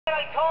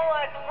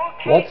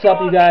What's up,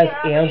 you guys?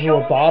 Andrew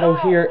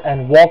Roboto here,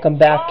 and welcome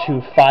back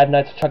to Five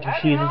Nights at Chuck E.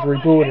 Cheese's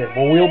Rebooted,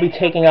 where we'll be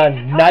taking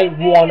on Night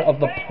 1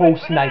 of the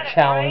post-night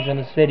challenge in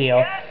this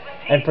video.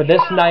 And for this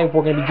night,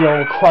 we're going to be dealing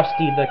with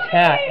Krusty the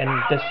Cat in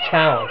this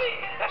challenge.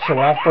 So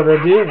without further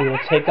ado, we will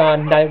take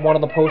on Night 1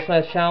 of the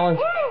post-night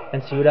challenge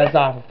and see what it has to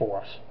offer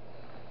for us.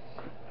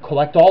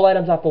 Collect all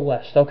items off the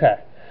list. Okay,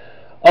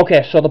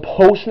 so the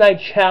post-night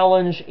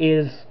challenge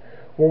is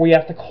where we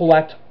have to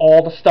collect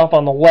all the stuff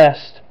on the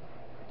list.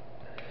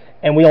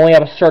 And we only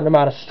have a certain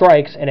amount of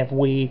strikes, and if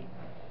we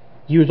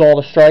use all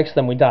the strikes,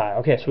 then we die.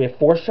 Okay, so we have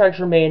 4 strikes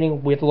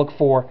remaining. We have to look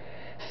for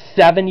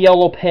 7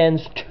 yellow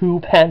pins,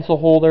 2 pencil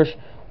holders,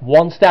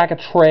 1 stack of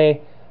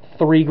tray,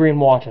 3 green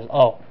watches.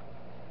 Oh,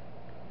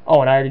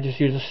 and I already just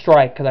used a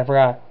strike because I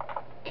forgot.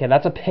 Okay,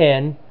 that's a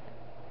pin.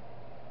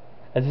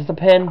 Is this a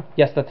pin?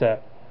 Yes, that's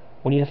it.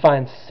 We need to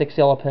find 6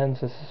 yellow pins.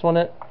 Is this one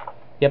it?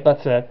 Yep,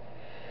 that's it.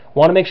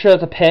 Want to make sure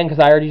that's a pin because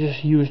I already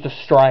just used a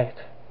strike.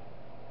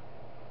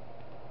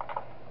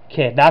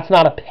 Okay, that's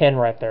not a pin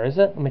right there, is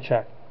it? Let me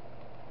check.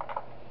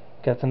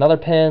 Okay, that's another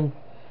pin.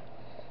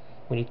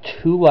 We need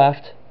 2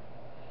 left.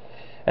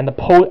 And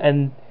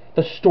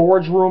the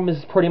storage room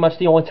is pretty much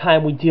the only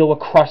time we deal with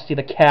Krusty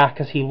the Cat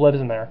because he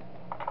lives in there.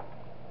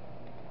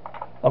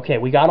 Okay,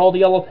 we got all the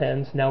yellow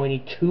pins. Now we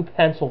need 2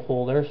 pencil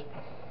holders.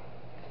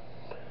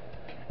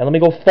 And let me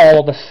go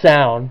follow the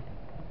sound.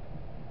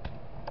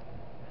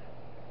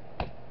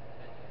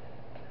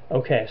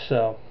 Okay,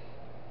 so...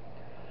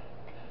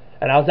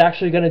 And I was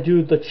actually going to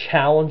do the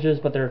challenges,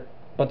 but they're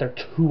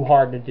too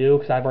hard to do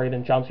because I've already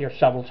been jump scared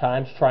several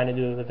times trying to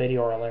do the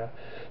video earlier.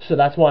 So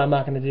that's why I'm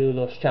not going to do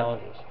those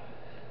challenges.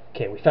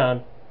 Okay, we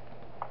found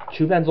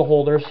 2 pencil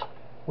holders.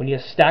 We need a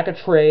stack of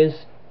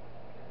trays.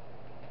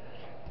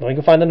 Let me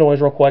go find the noise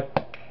real quick.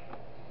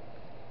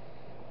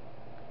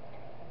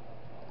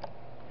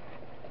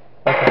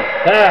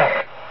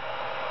 Okay.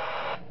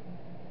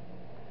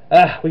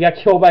 We got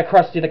killed by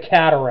Krusty the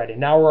Cat already.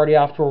 Now we're already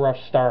off to a rough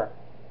start.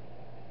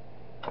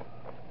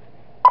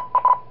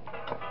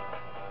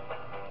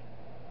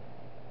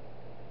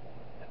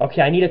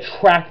 Okay, I need to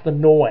track the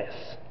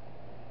noise.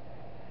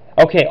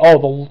 Okay,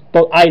 oh,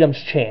 the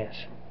items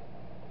change.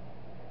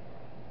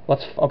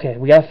 Okay,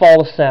 we gotta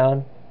follow the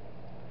sound.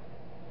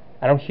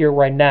 I don't hear it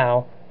right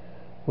now.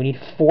 We need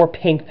 4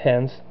 pink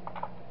pins.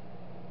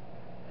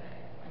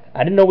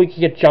 I didn't know we could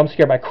get jump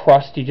scared by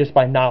Krusty just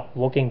by not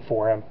looking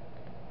for him.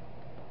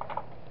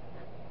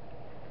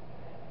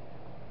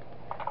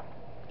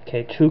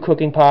 Okay, 2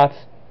 cooking pots.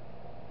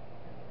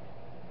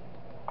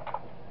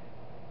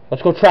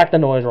 Let's go track the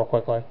noise real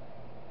quickly.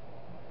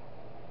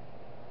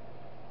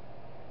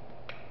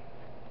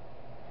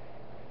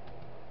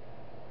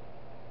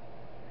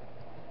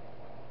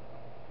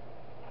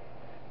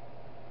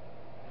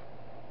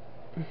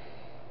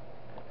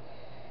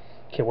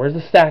 Okay, where's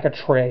the stack of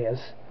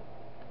trays?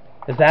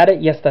 Is that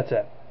it? Yes, that's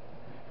it.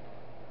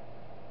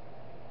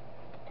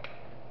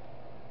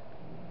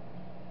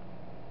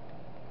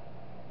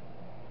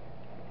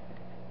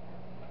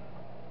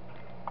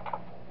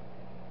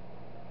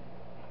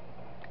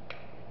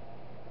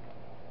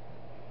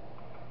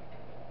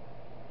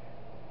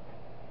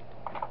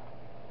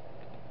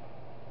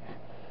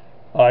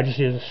 Oh, I just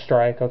used a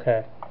strike.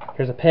 Okay.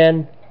 Here's a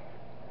pin.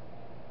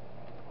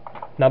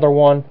 Another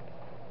one.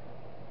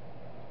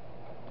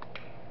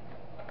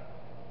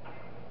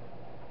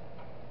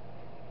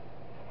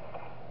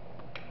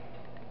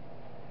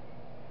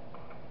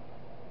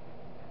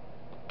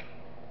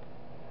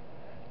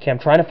 Okay, I'm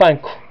trying to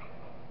find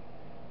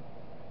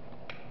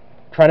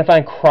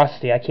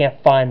Krusty. I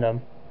can't find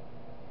him.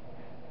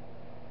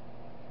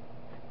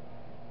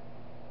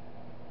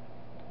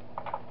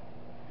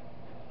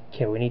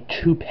 Okay, we need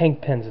 2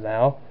 pink pins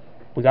now.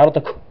 We got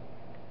the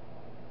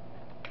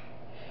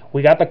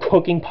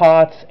cooking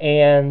pots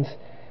and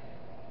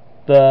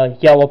the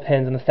yellow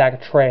pins in the stack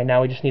of tray.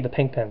 Now we just need the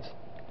pink pins.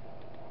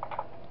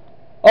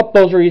 Oh,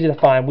 those are easy to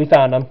find. We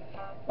found them.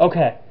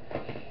 Okay.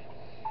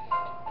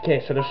 Okay,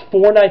 so there's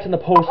 4 nights in the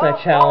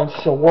post-night challenge,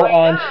 so we're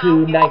on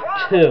to night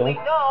 2.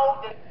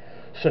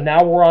 So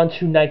now we're on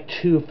to night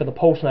 2 for the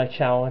post-night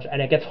challenge, and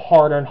it gets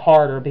harder and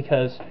harder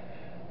because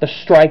the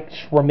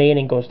strikes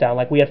remaining goes down.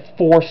 Like, we had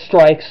 4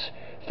 strikes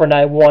for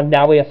night 1,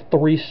 now we have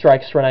 3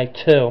 strikes for night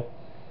 2.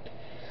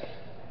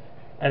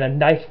 And then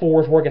night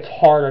 4 is where it gets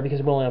harder because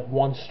we only have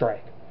 1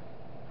 strike.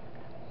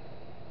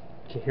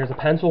 Okay, here's a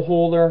pencil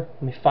holder.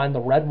 Let me find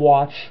the red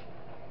watch.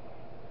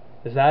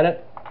 Is that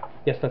it?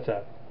 Yes, that's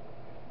it.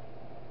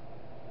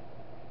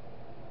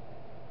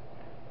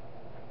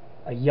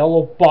 A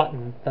yellow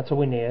button, that's what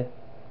we need.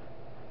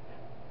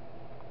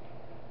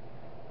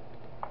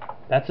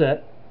 That's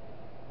it.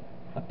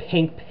 A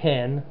pink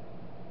pin.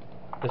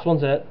 This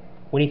one's it.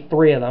 We need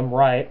 3 of them,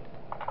 right.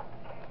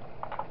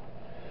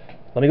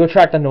 Let me go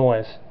track the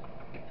noise.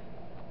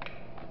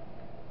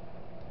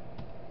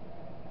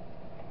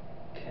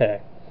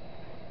 Okay.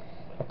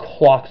 A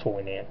clock's what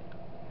we need.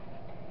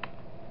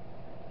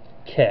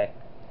 Okay.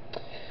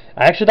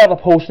 I actually thought the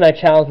post-night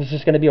challenge was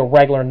just going to be a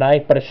regular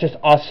night, but it's just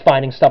us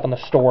finding stuff in the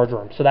storage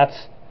room. So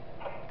that's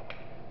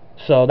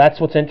So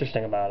that's what's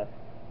interesting about it.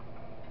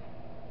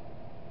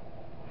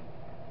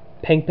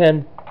 Pink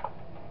pin.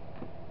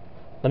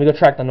 Let me go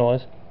track the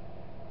noise.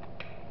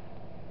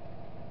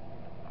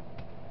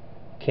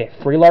 Okay,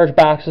 3 large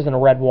boxes and a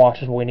red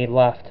watch is what we need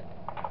left.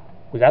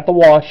 We got the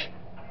watch.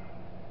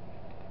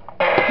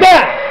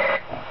 Ah!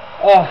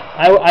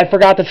 I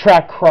forgot to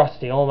track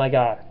Krusty. Oh my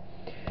god.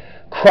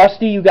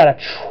 Krusty, you gotta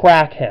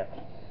track him.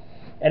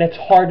 And it's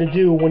hard to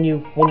do when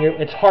you're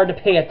it's hard to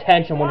pay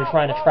attention when you're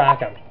trying to track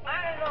him.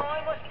 I don't know,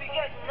 I must be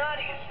getting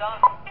nutty or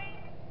something.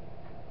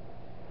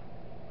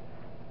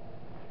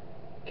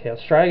 Okay,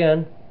 let's try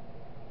again.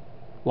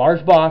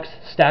 Large box,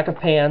 stack of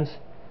pans.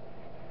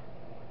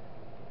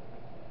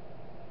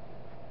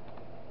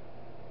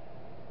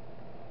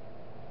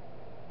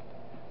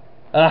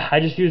 I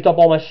just used up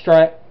all my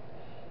strike.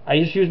 I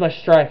just used my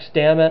strikes,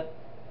 damn it.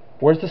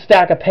 Where's the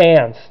stack of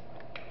pans?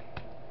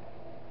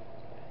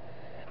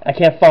 I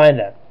can't find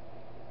it.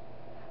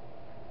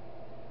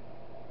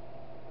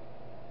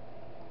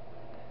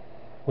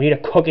 We need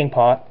a cooking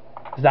pot.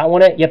 Is that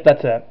one it? Yep,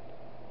 that's it.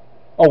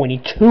 Oh, we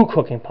need 2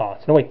 cooking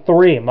pots. No, wait,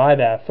 3. My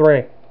bad,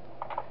 3.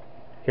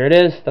 Here it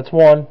is. That's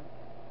 1.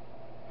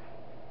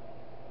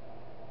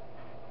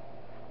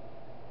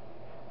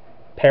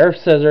 Pair of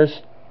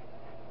scissors.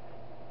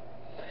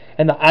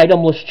 And the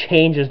item list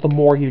changes the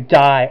more you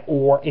die,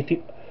 or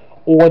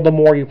the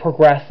more you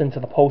progress into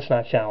the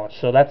post-night challenge.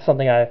 So that's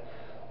something I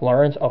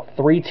learned. Oh,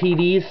 3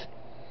 TVs.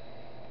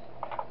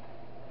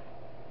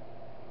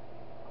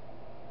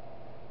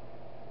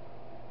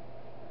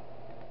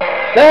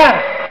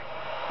 Ah!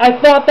 I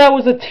thought that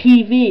was a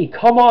TV.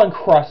 Come on,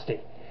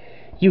 Krusty.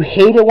 You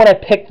hate it when I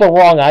pick the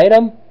wrong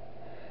item?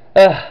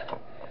 Ugh.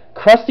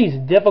 Krusty's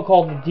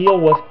difficult to deal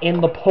with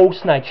in the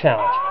post-night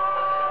challenge.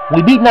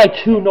 We beat night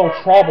 2 no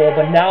trouble,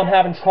 but now I'm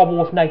having trouble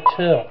with night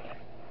 2.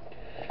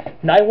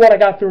 Night 1 I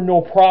got through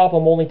no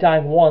problem, only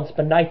dying once,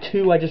 but night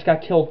 2 I just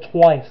got killed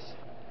twice.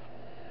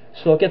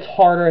 So it gets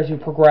harder as you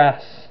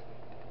progress.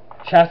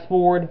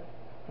 Chessboard.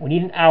 We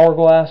need an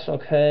hourglass.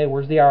 Okay,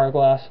 where's the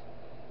hourglass?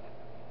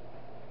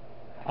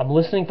 I'm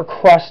listening for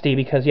Krusty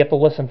because you have to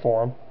listen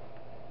for him.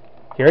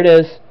 Here it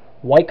is.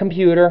 White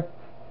computer.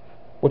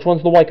 Which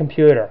one's the white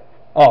computer?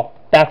 Oh,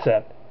 that's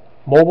it.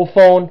 Mobile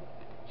phone.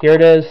 Here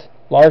it is.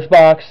 Large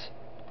box.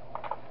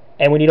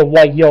 And we need a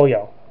white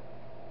yo-yo.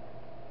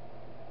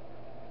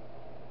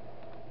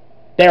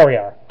 There we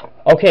are.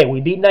 Okay,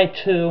 we beat night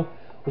 2.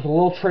 It was a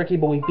little tricky,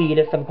 but we beat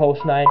it for the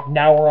post night.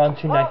 Now we're on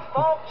to night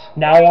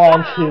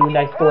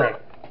 3.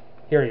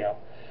 Here we go.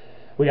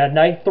 We got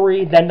night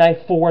 3, then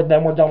night 4,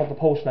 then we're done with the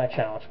post night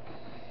challenge.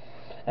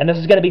 And this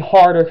is going to be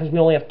harder because we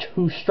only have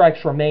 2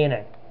 strikes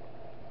remaining.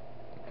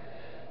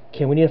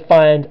 Okay, we need to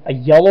find a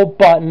yellow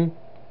button.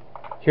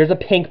 Here's a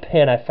pink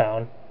pin I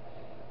found.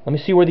 Let me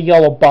see where the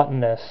yellow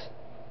button is.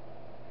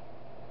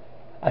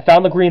 I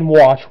found the green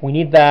watch. We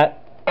need that.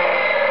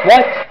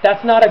 What?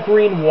 That's not a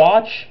green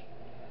watch?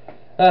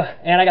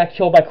 And I got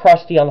killed by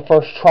Krusty on the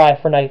first try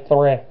for night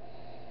 3.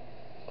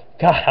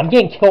 God, I'm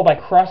getting killed by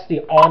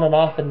Krusty on and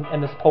off in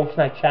this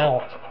post-night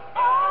challenge.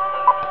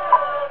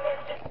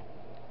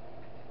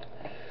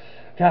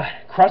 God,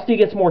 Krusty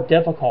gets more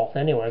difficult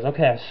anyways.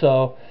 Okay,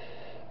 so...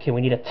 Okay,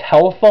 we need a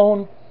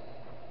telephone.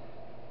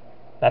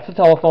 That's a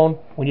telephone.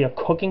 We need a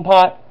cooking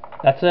pot.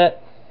 That's it.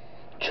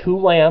 2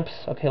 lamps.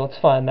 Okay, let's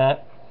find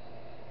that.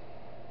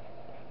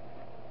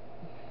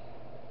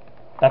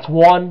 That's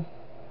 1.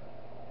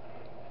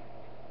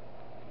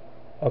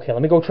 Okay,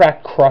 let me go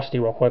track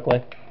Krusty real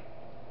quickly.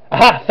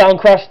 Aha! Found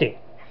Krusty.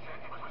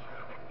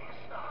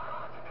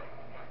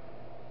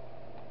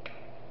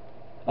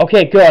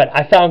 Okay, good.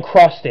 I found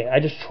Krusty. I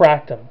just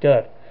tracked him.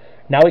 Good.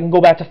 Now we can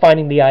go back to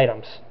finding the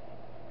items.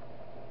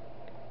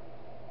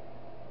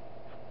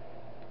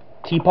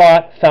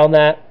 Teapot. Found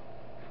that.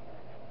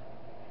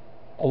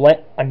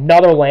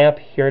 Another lamp.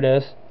 Here it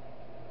is.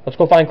 Let's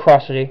go find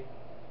Krusty.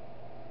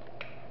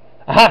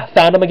 Aha!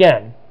 Found him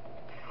again.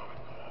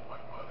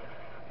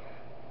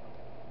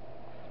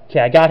 Okay,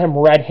 I got him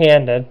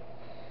red-handed.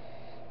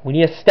 We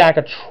need a stack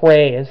of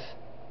trays.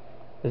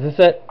 Is this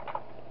it?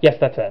 Yes,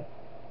 that's it.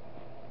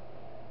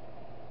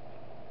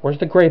 Where's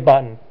the gray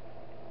button?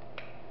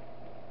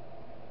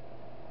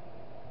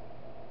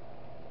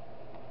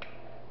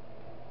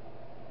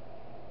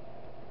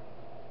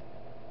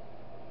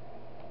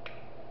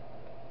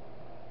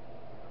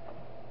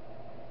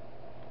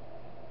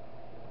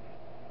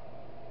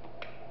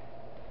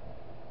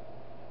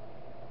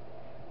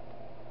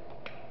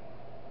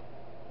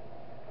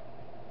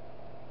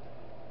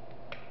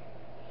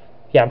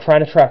 Yeah, I'm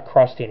trying to track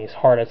Krusty, and he's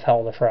hard as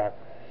hell to track.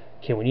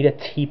 Okay, we need a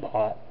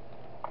teapot.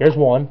 Here's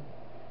 1.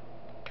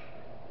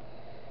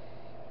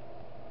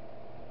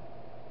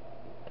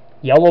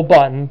 Yellow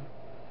button.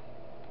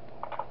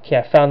 Okay,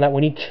 I found that. We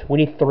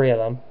need 3 of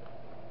them.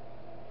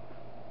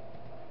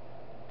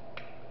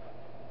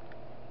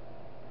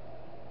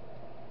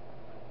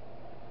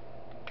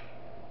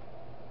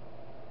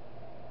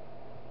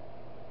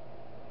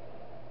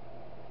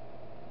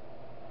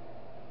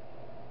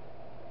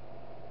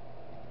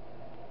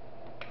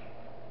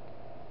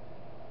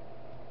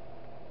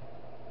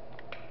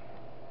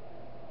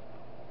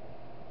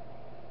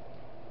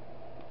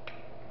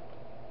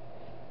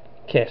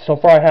 Okay, so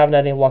far I haven't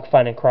had any luck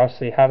finding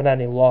Krusty. Haven't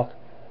had any luck.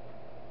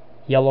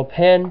 Yellow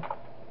pin.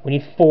 We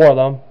need 4 of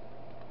them.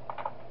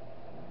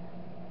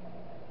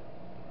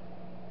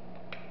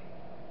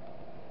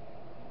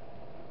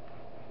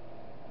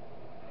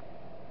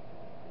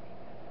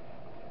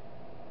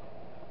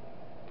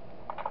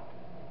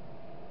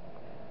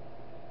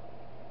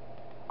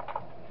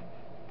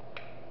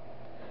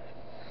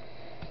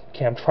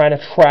 Okay, I'm trying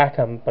to track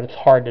him, but it's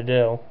hard to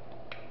do.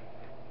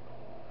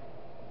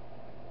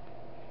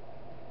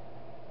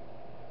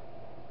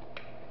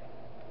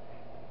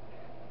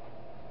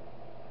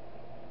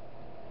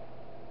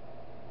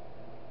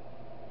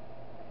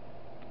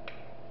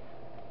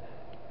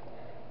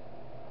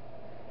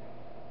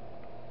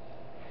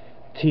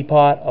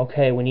 Teapot,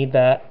 okay, we need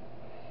that.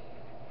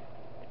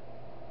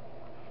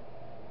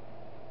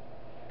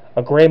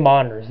 A gray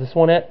monitor, is this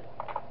one it?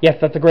 Yes,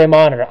 that's a gray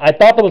monitor. I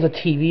thought that was a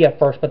TV at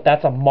first, but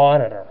that's a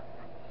monitor.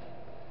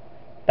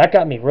 That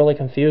got me really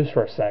confused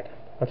for a second.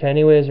 Okay,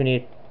 anyways, we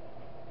need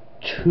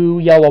 2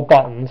 yellow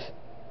buttons.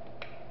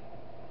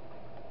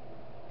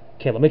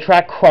 Okay, let me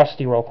track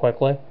Krusty real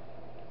quickly.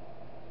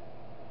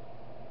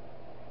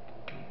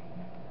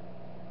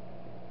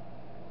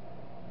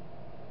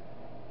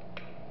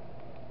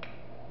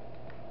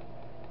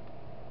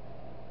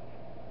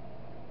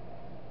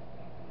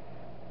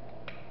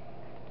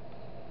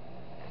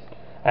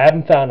 I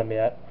haven't found him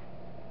yet.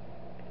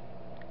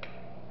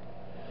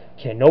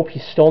 Okay, nope,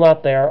 he's still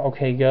not there.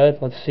 Okay, good.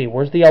 Let's see,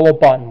 where's the yellow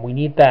button? We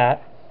need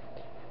that.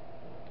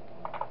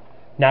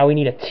 Now we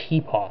need a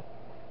teapot.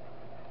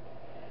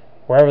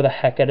 Wherever the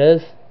heck it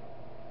is.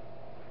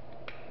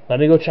 Let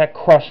me go check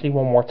Krusty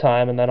one more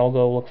time, and then I'll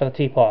go look for the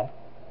teapot.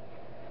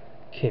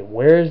 Okay,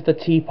 where's the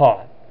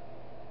teapot?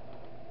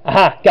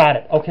 Aha, got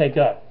it. Okay,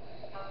 good.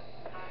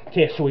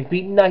 Okay, so we've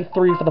beaten night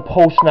 3 for the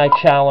post-night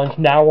challenge.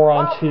 Now we're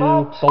on to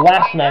the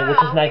last night, which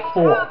is night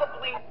 4.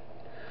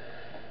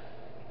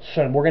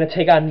 So we're going to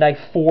take on night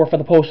 4 for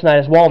the post-night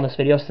as well in this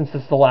video, since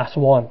this is the last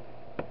one.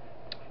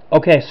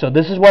 Okay, so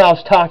this is what I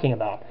was talking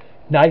about.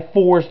 Night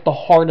 4 is the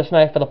hardest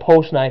night for the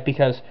post-night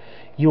because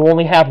you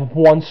only have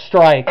 1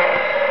 strike.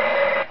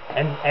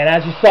 And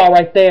as you saw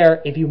right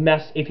there, if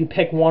you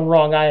pick 1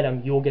 wrong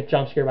item, you will get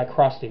jump scared by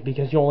Krusty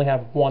because you only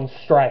have 1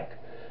 strike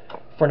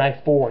for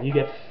night 4. You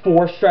get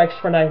 4 strikes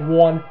for night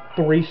 1,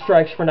 3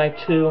 strikes for night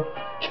 2,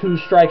 2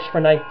 strikes for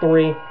night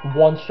 3,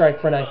 1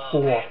 strike for night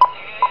 4.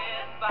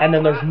 And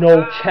then there's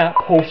no chat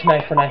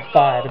post-night for night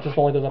 5. It just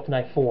only goes up to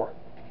night 4.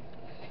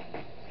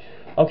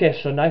 Okay,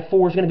 so night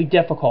 4 is going to be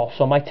difficult,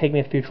 so it might take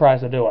me a few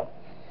tries to do it.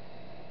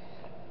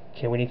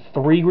 Okay, we need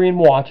 3 green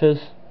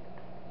watches.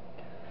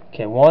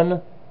 Okay,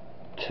 1,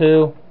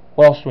 2,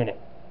 what else do we need?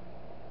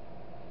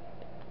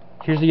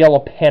 Here's the yellow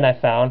pin I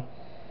found.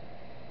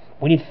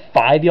 We need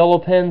 5 yellow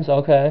pins,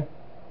 okay.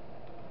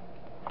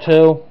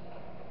 2,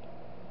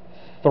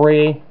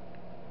 3,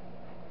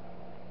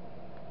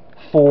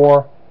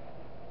 4,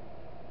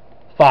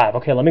 5.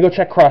 Okay, let me go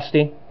check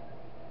Krusty.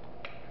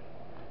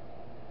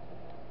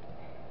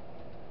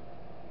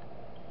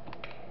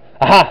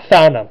 Aha,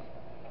 found him.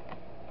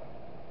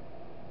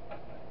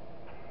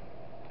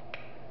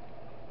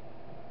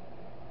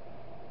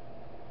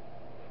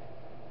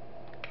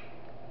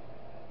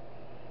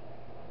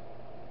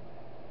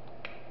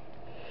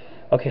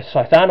 Okay, so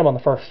I found him on the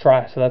first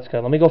try, so that's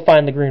good. Let me go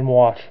find the green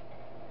watch.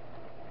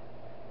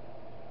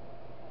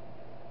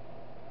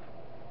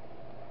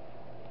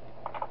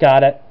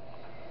 Got it.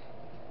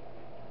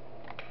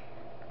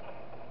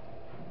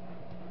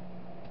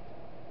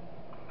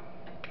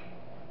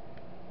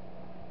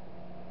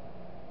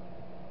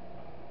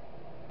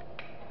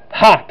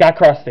 Ha! Got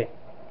Krusty.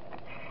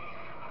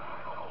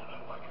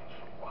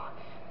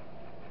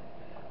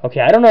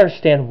 Okay, I don't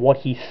understand what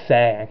he's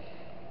saying.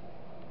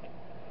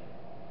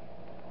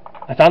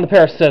 I found the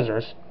pair of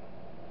scissors.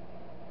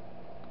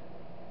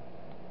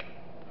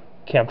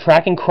 Okay, I'm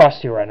tracking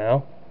Krusty right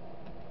now.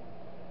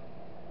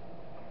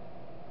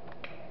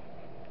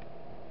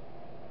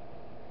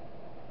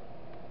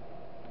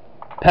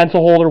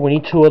 Pencil holder, we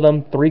need 2 of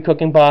them. 3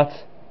 cooking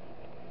pots.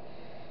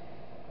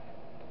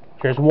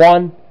 Here's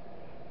 1.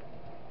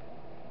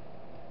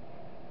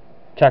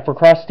 Check for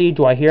Krusty.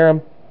 Do I hear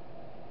him?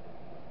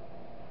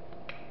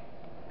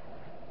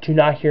 Do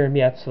not hear him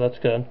yet, so that's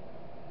good.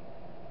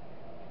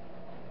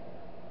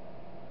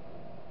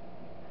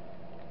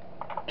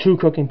 2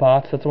 cooking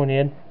pots, that's what we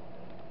need.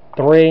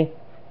 3.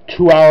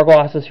 2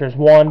 hourglasses, here's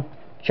 1.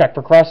 Check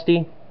for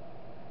Krusty.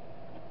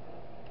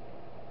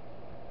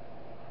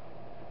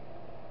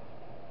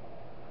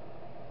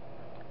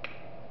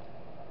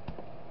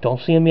 Don't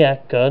see him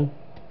yet, good.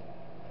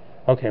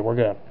 Okay, we're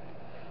good.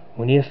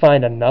 We need to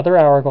find another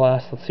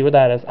hourglass. Let's see what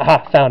that is.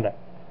 Aha, found it.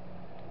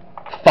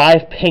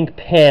 5 pink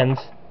pins.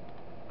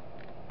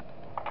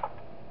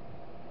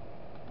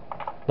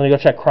 Let me go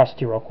check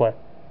Krusty real quick.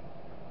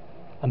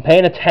 I'm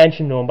paying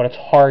attention to him, but it's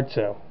hard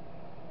to.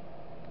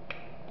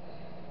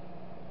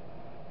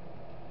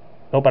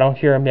 Nope, I don't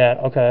hear him yet.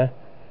 Okay.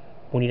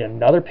 We need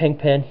another pink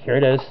pin. Here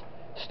it is.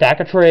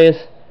 Stack of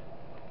trays.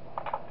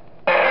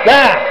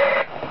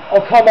 Ah!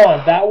 Oh, come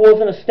on. That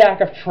wasn't a stack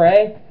of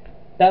tray?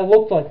 That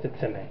looked like it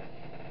to me.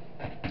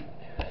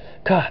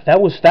 God, that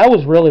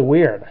was really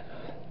weird.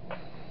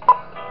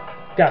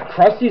 God,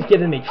 Krusty's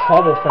giving me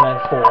trouble for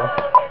night 4.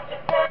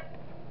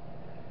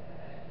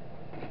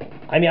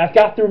 I mean, I've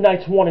got through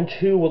nights 1 and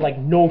 2 with like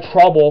no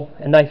trouble,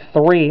 and night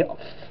 3,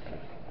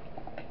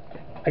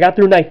 I got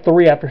through night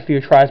 3 after a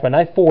few tries, but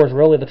night 4 is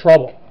really the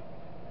trouble.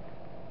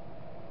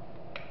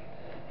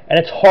 And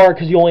it's hard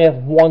because you only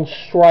have 1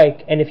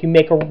 strike, and if you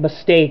make a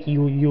mistake,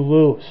 you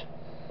lose.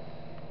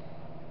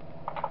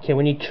 Okay,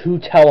 we need 2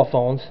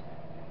 telephones.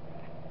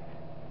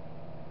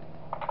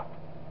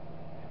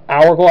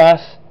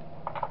 Hourglass.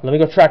 Let me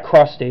go track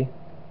Krusty.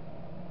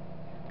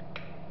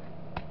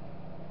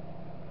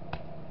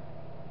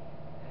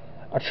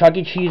 A Chuck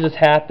E. Cheese's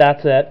hat,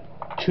 that's it.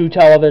 2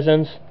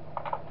 televisions.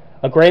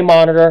 A gray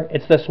monitor,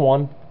 it's this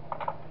one.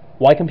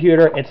 White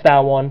computer, it's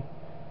that one.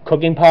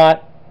 Cooking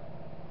pot.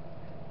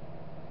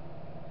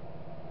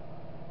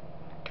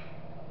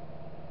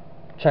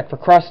 Check for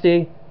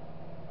Krusty.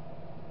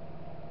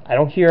 I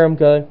don't hear him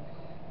good.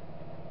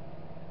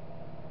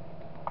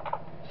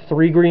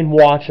 3 green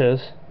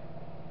watches.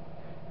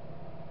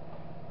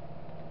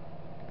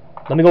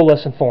 Let me go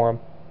listen for him.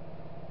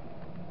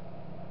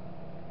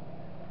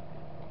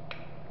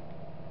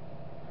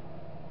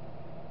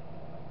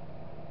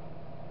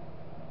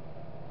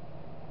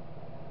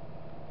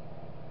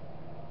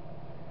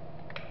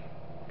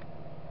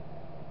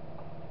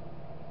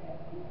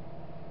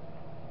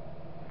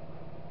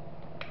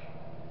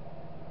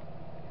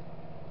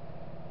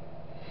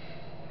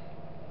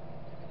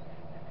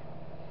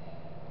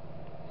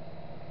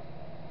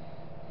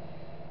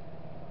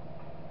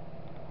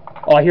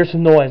 Oh, I hear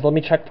some noise. Let me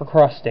check for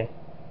Krusty.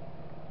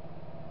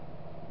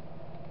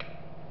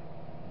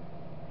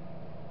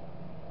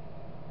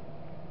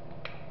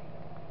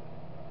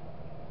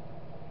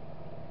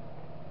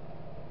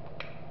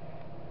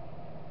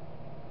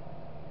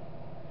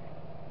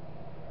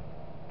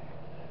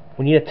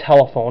 We need a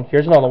telephone.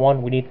 Here's another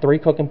one. We need 3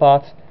 cooking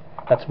pots.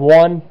 That's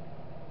 1,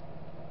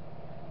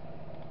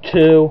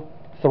 2,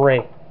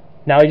 3.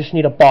 Now I just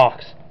need a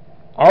box.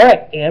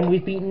 Alright, and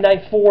we've beaten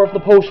night 4 of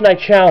the post-night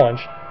challenge.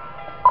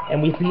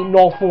 And we've beaten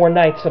all 4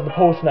 nights of the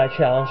post-night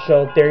challenge,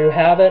 so there you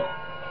have it.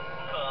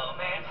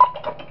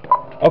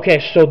 Okay,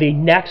 so the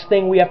next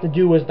thing we have to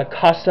do is the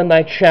custom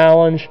night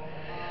challenge,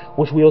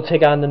 which we will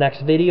take on in the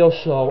next video,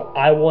 so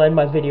I will end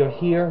my video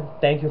here.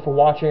 Thank you for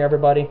watching,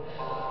 everybody.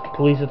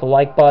 Please hit the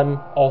like button,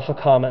 also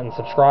comment and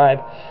subscribe.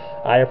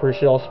 I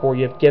appreciate all the support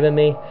you've given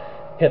me.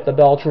 Hit the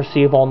bell to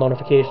receive all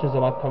notifications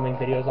of upcoming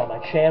videos on my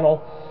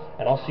channel,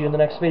 and I'll see you in the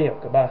next video.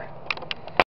 Goodbye.